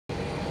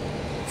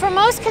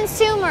most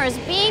consumers,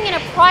 being in a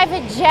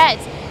private jet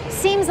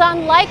seems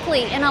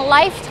unlikely in a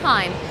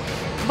lifetime.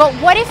 But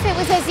what if it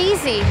was as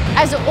easy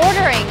as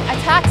ordering a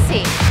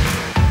taxi?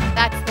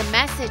 That's the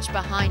message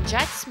behind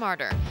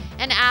JetSmarter,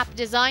 an app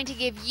designed to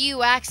give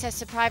you access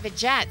to private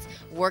jets,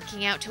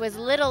 working out to as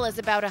little as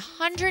about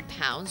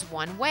 £100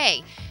 one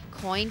way,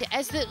 coined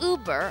as the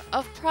Uber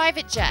of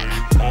private jets.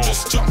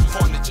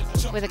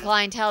 With a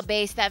clientele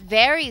base that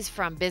varies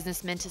from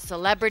businessmen to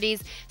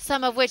celebrities,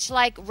 some of which,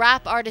 like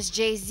rap artist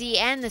Jay-Z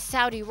and the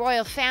Saudi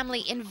royal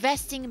family,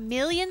 investing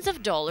millions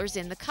of dollars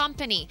in the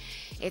company.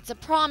 It's a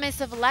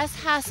promise of less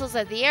hassles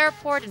at the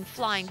airport and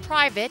flying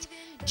private,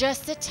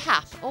 just a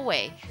tap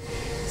away.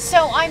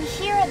 So I'm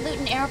here at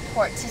Luton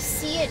Airport to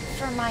see it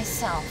for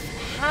myself.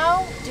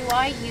 How do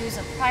I use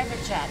a private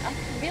jet? I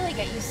can really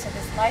get used to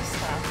this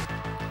lifestyle.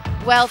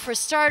 Well, for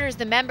starters,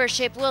 the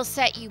membership will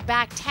set you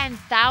back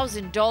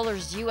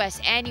 $10,000 US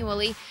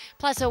annually,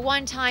 plus a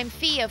one-time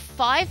fee of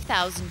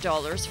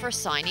 $5,000 for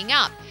signing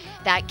up.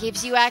 That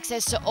gives you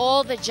access to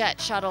all the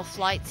jet shuttle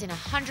flights in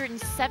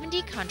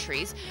 170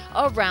 countries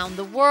around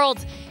the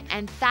world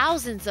and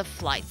thousands of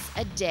flights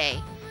a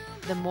day.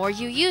 The more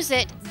you use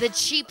it, the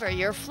cheaper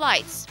your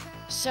flights.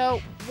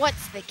 So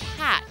what's the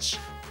catch?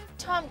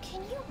 Tom,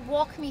 can you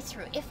walk me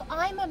through, if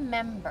I'm a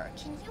member,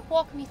 can you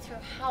walk me through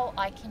how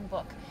I can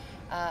book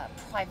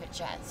private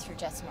jets through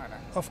JetSmarter?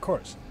 Of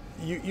course.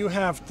 You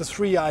have the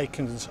three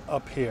icons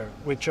up here,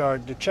 which are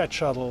the jet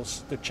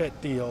shuttles, the jet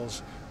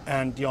deals,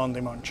 and the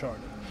on-demand charter.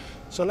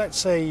 So let's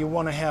say you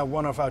want to have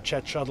one of our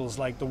jet shuttles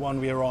like the one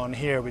we're on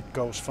here, which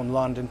goes from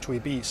London to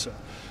Ibiza.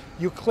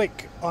 You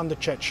click on the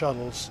jet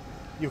shuttles,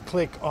 you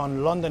click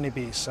on London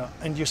Ibiza,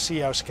 and you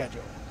see our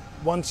schedule.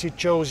 Once you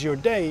chose your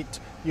date,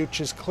 you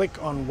just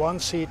click on one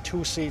seat,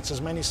 two seats,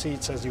 as many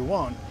seats as you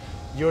want.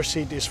 Your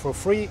seat is for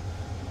free.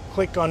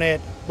 Click on it,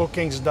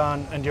 booking's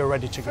done, and you're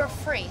ready to go.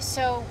 For free.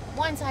 So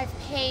once I've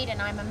paid and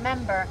I'm a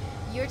member,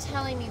 you're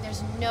telling me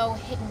there's no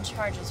hidden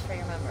charges for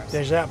your members?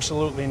 There's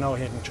absolutely no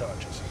hidden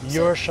charges.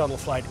 Your shuttle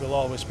flight will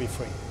always be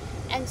free.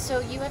 And so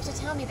you have to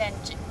tell me then,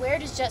 where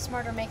does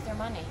JetSmarter make their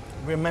money?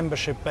 We're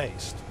membership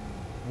based.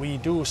 We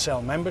do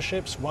sell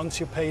memberships. Once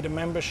you pay the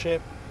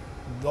membership,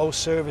 those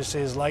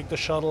services like the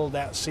shuttle,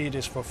 that seat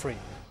is for free.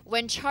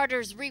 When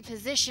charters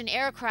reposition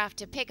aircraft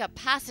to pick up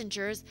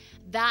passengers,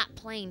 that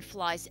plane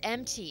flies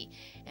empty,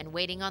 and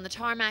waiting on the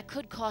tarmac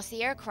could cost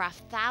the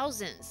aircraft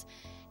thousands.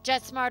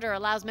 JetSmarter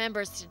allows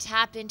members to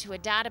tap into a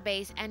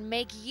database and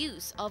make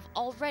use of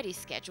already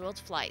scheduled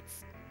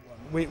flights.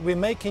 We're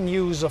making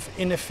use of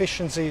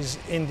inefficiencies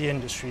in the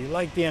industry,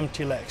 like the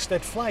empty legs,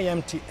 that fly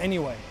empty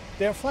anyway.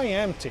 They're flying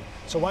empty,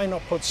 so why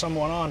not put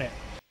someone on it?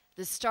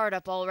 The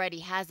startup already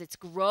has its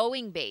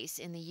growing base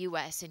in the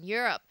US and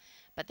Europe,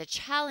 but the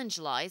challenge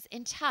lies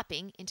in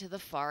tapping into the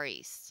Far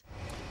East.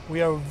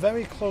 We are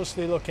very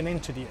closely looking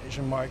into the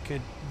Asian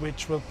market,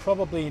 which will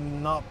probably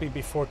not be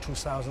before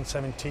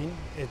 2017.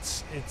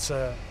 It's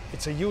a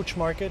huge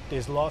market,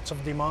 there's lots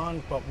of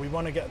demand, but we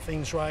want to get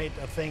things right,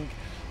 I think,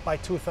 by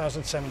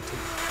 2017.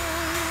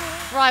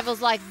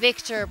 Rivals like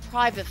Victor,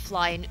 Private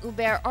Fly, and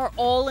Uber are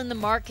all in the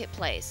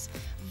marketplace,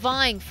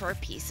 vying for a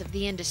piece of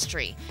the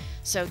industry.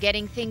 So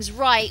getting things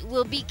right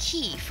will be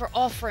key for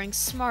offering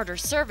smarter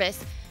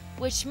service,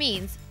 which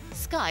means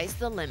sky's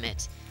the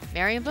limit.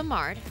 Mariam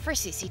Bamard for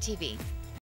CCTV.